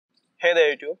Hey there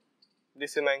YouTube,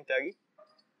 this is Mayank त्यागी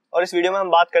और इस video में हम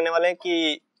बात करने वाले हैं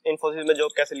कि इन्फोसिस में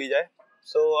जॉब कैसे ली जाए।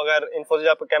 अगर इन्फोसिस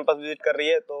आपका कैंपस विजिट कर रही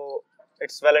है तो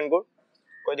इट्स वेल एंड गुड,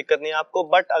 कोई दिक्कत नहीं है आपको।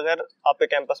 बट अगर आपके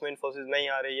कैंपस में इन्फोसिस नहीं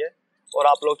आ रही है और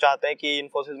आप लोग चाहते हैं कि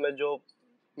इन्फोसिस में जॉब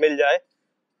मिल जाए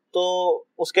तो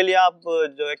उसके लिए आप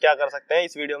जो है क्या कर सकते हैं,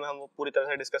 इस वीडियो में हम वो पूरी तरह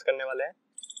से डिस्कस करने वाले हैं।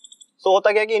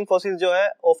 होता क्या है कि इन्फोसिस जो है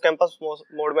ऑफ कैंपस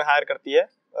मोड में हायर करती है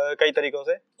कई तरीकों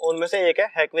से, उनमें से एक है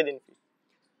हैक विद इन्फी।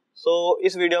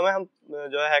 इस वीडियो में हम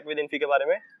जो है हैक विद इन्फी के बारे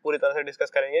में पूरी तरह से डिस्कस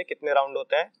करेंगे, कितने राउंड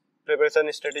होते हैं, प्रिपरेशन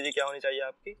स्ट्रेटेजी क्या होनी चाहिए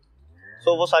आपकी।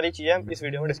 वो सारी चीजें हम इस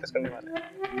वीडियो में डिस्कस करने वाले हैं।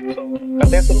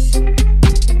 करते हैं शुरू।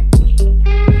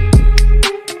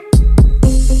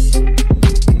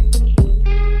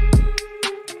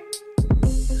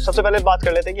 सबसे पहले बात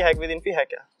कर लेते हैं कि हैक विद इन्फी है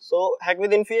क्या। हैक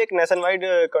विद इन्फी एक नेशन वाइड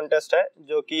कॉन्टेस्ट है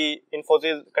जो कि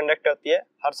इन्फोसिस कंडक्ट करती है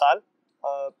हर साल।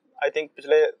 आई थिंक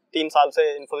पिछले 3 साल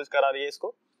से इन्फोसिस करा रही है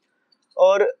इसको।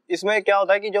 और इसमें क्या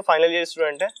होता है कि जो फाइनल ईयर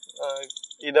स्टूडेंट है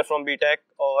इधर फ्रॉम बीटेक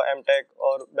और एमटेक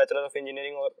और बैचलर ऑफ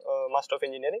इंजीनियरिंग और master of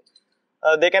engineering,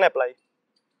 they can apply.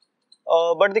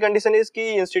 But the condition is कि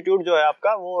इंस्टीट्यूट जो है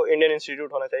आपका वो इंडियन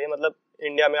इंस्टीट्यूट होना चाहिए, मतलब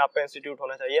इंडिया में आपका इंस्टीट्यूट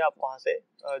होना चाहिए, आप वहाँ से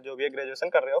जो भी ग्रेजुएशन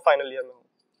कर रहे हो फाइनल ईयर में हो।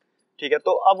 ठीक है,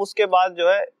 तो अब उसके बाद जो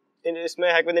है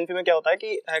इसमें हैक विद इन्फी में क्या होता है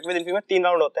कि हैक विद इन्फी में 3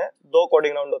 राउंड होते हैं, 2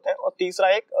 कोडिंग राउंड होते हैं और तीसरा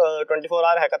एक 24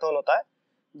 आवर हैकाथॉन होता है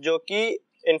जो कि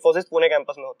इन्फोसिस पुणे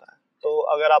कैंपस में होता है। तो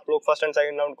अगर आप लोग first and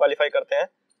second round qualify करते हैं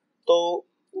तो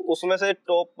उसमें से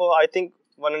टॉप आई थिंक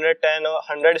 110 और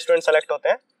 100 स्टूडेंट सेलेक्ट होते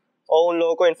हैं और उन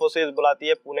लोगों को इन्फोसिस बुलाती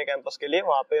है पुणे कैंपस के लिए।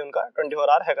 वहाँ पे उनका 24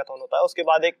 आवर हैकाथॉन होता है। उसके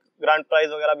बाद एक ग्रांड प्राइज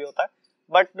वगैरह भी होता है,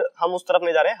 बट हम उस तरफ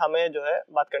नहीं जा रहे हैं, हमें जो है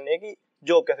बात करनी है कि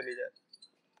जॉब कैसे ली जाए।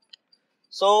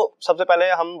 सबसे पहले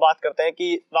हम बात करते हैं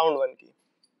कि राउंड 1 की।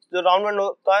 जो राउंड 1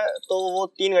 होता है तो वो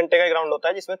 3 घंटे का एक राउंड होता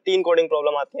है जिसमें 3 कोडिंग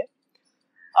प्रॉब्लम आती है।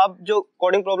 अब जो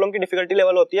कोडिंग प्रॉब्लम की डिफिकल्टी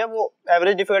लेवल होती है वो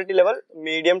average difficulty level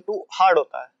medium to hard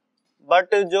होता है।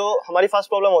 बट जो हमारी फर्स्ट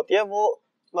प्रॉब्लम होती है वो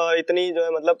इतनी जो है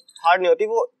मतलब हार्ड नहीं होती,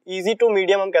 वो इजी टू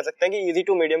मीडियम, हम कह सकते हैं कि इजी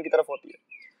टू मीडियम की तरफ होती है।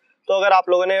 तो अगर आप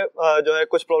लोगों ने जो है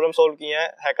कुछ प्रॉब्लम सोल्व की हैं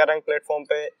हैकर रैंक प्लेटफॉर्म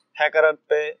पे, हैकर अर्थ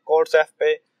पे, कोड्सएफ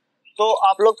पे, तो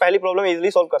आप लोग पहली प्रॉब्लम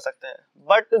इजीली सोल्व कर सकते हैं।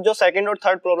 बट जो सेकंड और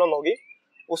थर्ड प्रॉब्लम होगी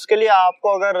उसके लिए आपको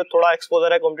अगर थोड़ा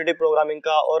एक्सपोजर है कॉम्पिटिटिव प्रोग्रामिंग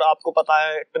का और आपको पता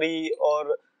है ट्री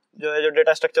और जो है जो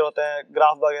डेटा स्ट्रक्चर होते हैं,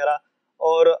 ग्राफ वगैरह,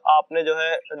 और आपने जो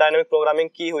है डायनामिक प्रोग्रामिंग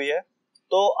की हुई है,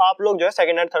 तो आप लोग जो है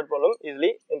second and third problem easily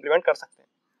implement कर सकते हैं।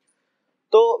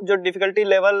 तो जो डिफिकल्टी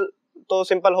लेवल तो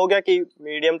सिंपल हो गया कि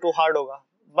मीडियम टू हार्ड होगा।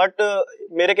 बट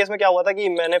मेरे केस में क्या हुआ था कि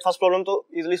मैंने फर्स्ट प्रॉब्लम तो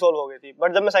इजीली सोल्व हो गई थी,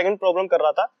 बट जब मैं सेकंड प्रॉब्लम कर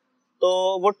रहा था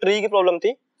तो वो ट्री की प्रॉब्लम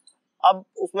थी। अब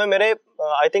उसमें मेरे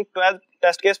आई थिंक 12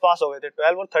 टेस्ट केस पास हो गए थे,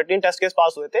 12 और 13 टेस्ट केस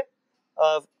पास हुए थे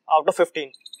आउट ऑफ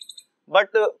 15।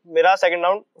 बट मेरा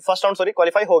फर्स्ट राउंड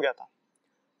क्वालिफाई हो गया था।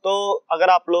 तो अगर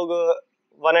आप लोग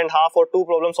 1.5 और 2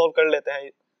 प्रॉब्लम सोल्व कर लेते हैं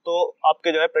तो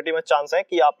आपके जो है प्रीटी मच चांस है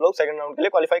कि आप लोग सेकंड राउंड के लिए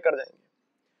क्वालिफाई कर जाएंगे।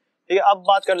 ठीक है, अब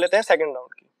बात कर लेते हैं सेकंड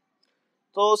राउंड की।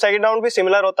 तो सेकंड राउंड भी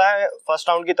सिमिलर होता है फर्स्ट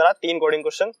राउंड की तरह, 3 कोडिंग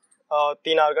क्वेश्चन,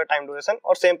 3 आवर का टाइम ड्यूरेशन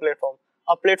और सेम प्लेटफॉर्म।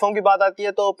 अब प्लेटफॉर्म की बात आती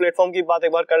है तो प्लेटफॉर्म की बात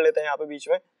एक बार कर लेते हैं यहाँ पे बीच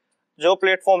में। जो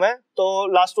प्लेटफॉर्म है तो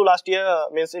last to last year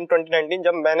means इन 2019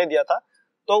 जब मैंने दिया था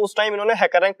तो उस टाइम इन्होंने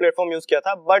हैकर रैंक प्लेटफॉर्म यूज किया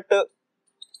था। बट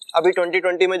अभी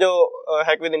 2020 में जो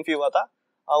हैक विद इन्फी हुआ था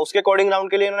उसके कोडिंग राउंड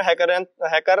के लिए इन्होंने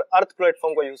हैकर अर्थ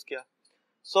प्लेटफॉर्म को यूज किया।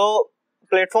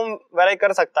 प्लेटफॉर्म वेरी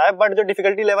कर सकता है बट जो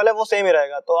डिफिकल्टी लेवल है वो सेम ही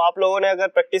रहेगा। तो आप लोगों ने अगर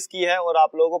प्रैक्टिस की है और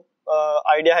आप लोगों को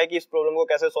आइडिया है कि इस प्रॉब्लम को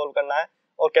कैसे सोल्व करना है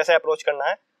और कैसे अप्रोच करना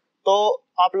है, तो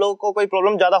आप लोगों को कोई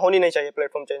प्रॉब्लम ज्यादा होनी नहीं चाहिए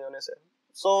प्लेटफॉर्म चेंज होने से।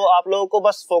 आप लोगों को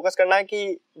बस फोकस करना है कि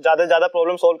ज्यादा से ज्यादा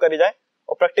प्रॉब्लम सोल्व करी जाए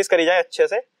और प्रैक्टिस करी जाए अच्छे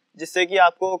से, जिससे कि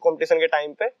आपको कंपटीशन के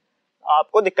टाइम पे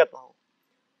आपको दिक्कत ना हो।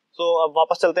 अब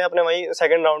वापस चलते हैं अपने वही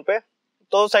सेकंड राउंड पे।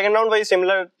 तो सेकंड राउंड वही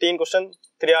similar 3 question,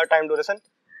 3 our time duration.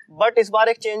 But इस बार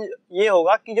एक चेंज ये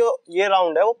होगा कि जो ये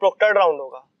राउंड है वो प्रोक्टर्ड राउंड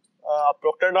होगा।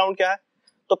 प्रोक्टर्ड राउंड क्या है?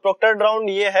 तो प्रोक्टर्ड राउंड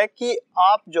ये है कि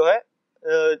आप जो है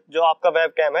जो आपका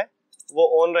वेब कैम है वो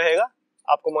ऑन रहेगा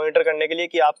आपको मॉनिटर करने के लिए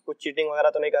कि आप कुछ चीटिंग वगैरह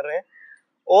तो नहीं कर रहे हैं,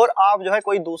 और आप जो है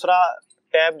कोई दूसरा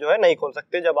टैब जो है नहीं खोल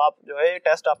सकते जब आप जो है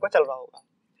टेस्ट आपका चल रहा होगा।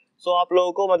 आप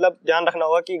लोगों को मतलब ध्यान रखना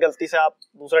होगा कि गलती से आप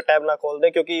दूसरा टैब ना खोल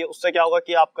दें, क्योंकि उससे क्या होगा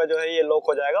कि आपका जो है ये लॉक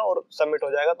हो जाएगा और सबमिट हो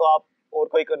जाएगा, तो आप और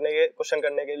कोई क्वेश्चन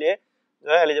करने के लिए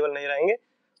जो है एलिजिबल नहीं रहेंगे।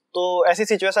 तो ऐसी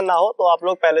सिचुएशन ना हो तो आप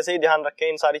लोग पहले से ही ध्यान रखें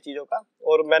इन सारी चीज़ों का।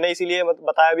 और मैंने इसीलिए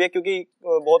बताया भी है क्योंकि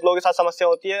बहुत लोगों के साथ समस्या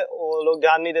होती है, वो लोग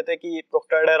ध्यान नहीं देते कि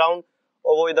प्रोक्टर्ड है राउंड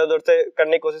और वो इधर उधर से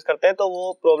करने की कोशिश करते हैं, तो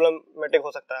वो प्रॉब्लमेटिक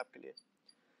हो सकता है आपके लिए।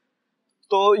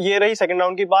 तो ये रही सेकंड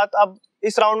राउंड की बात। अब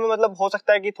इस राउंड में मतलब हो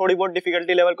सकता है कि थोड़ी बहुत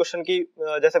डिफिकल्टी लेवल क्वेश्चन की,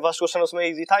 जैसे फर्स्ट क्वेश्चन उसमें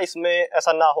इजी था, इसमें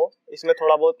ऐसा ना हो, इसमें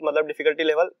थोड़ा बहुत मतलब डिफिकल्टी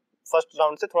लेवल फर्स्ट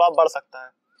राउंड से थोड़ा बढ़ सकता है।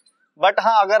 बट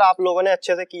हाँ, अगर आप लोगों ने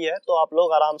अच्छे से की है तो आप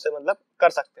लोग आराम से मतलब कर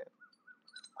सकते हैं।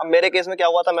 अब मेरे केस में क्या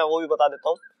हुआ था मैं वो भी बता देता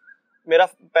हूँ। मेरा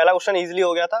पहला क्वेश्चन इजीली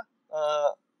हो गया था।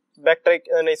 बैक ट्रैक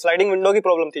नहीं, स्लाइडिंग विंडो की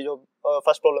प्रॉब्लम थी, जो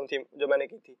फर्स्ट प्रॉब्लम थी जो मैंने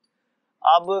की थी।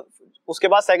 अब उसके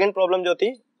बाद सेकंड प्रॉब्लम जो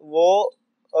थी वो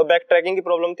बैक ट्रैकिंग की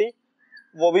प्रॉब्लम थी,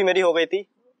 वो भी मेरी हो गई थी।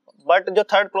 बट जो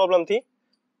थर्ड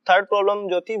प्रॉब्लम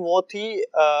जो थी वो थी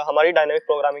हमारी डायनामिक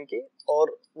प्रोग्रामिंग की,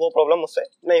 और वो प्रॉब्लम मुझसे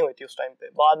नहीं हुई थी उस टाइम पे।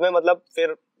 बाद में मतलब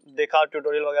फिर देखा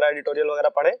ट्यूटोरियल वगैरह, एडिटोरियल वगैरह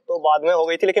पढ़े तो बाद में हो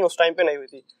गई थी, लेकिन उस टाइम पे नहीं हुई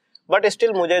थी। बट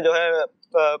स्टिल मुझे जो है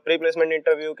प्री प्लेसमेंट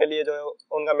इंटरव्यू के लिए जो है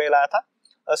उनका मेल आया था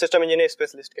सिस्टम इंजीनियर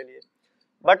स्पेशलिस्ट के लिए।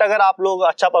 बट अगर आप लोग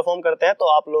अच्छा परफॉर्म करते हैं तो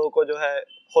आप लोगों को जो है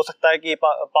हो सकता है कि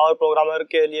पावर प्रोग्रामर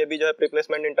के लिए भी जो है प्री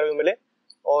प्लेसमेंट इंटरव्यू मिले,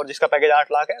 और जिसका पैकेज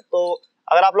 8 लाख है। तो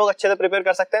अगर आप लोग अच्छे से प्रिपेयर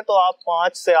कर सकते हैं तो आप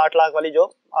 5 से 8 लाख वाली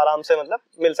जॉब आराम से मतलब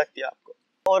मिल सकती है आपको।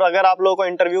 और अगर आप लोगों को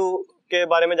इंटरव्यू के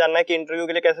बारे में जानना है कि इंटरव्यू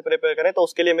के लिए कैसे प्रिपेयर करें, तो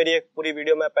उसके लिए मेरी एक पूरी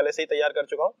वीडियो मैं पहले से ही तैयार कर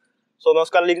चुका हूँ। सो मैं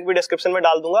उसका लिंक भी डिस्क्रिप्शन में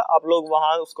डाल दूंगा, आप लोग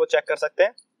वहाँ उसको चेक कर सकते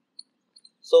हैं।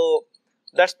 So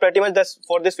that's pretty much that's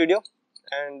for this video.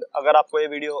 And अगर आपको ये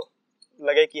वीडियो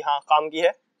लगे कि हाँ काम की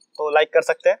है तो लाइक कर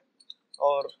सकते हैं,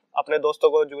 और अपने दोस्तों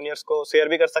को, जूनियर्स को शेयर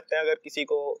भी कर सकते हैं अगर किसी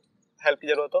को हेल्प की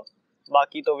जरूरत हो।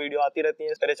 बाकी तो वीडियो आती रहती है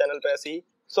मेरे चैनल पे ऐसे ही।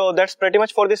 So that's pretty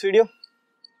much for this video.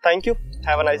 Thank you,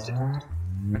 have a nice day.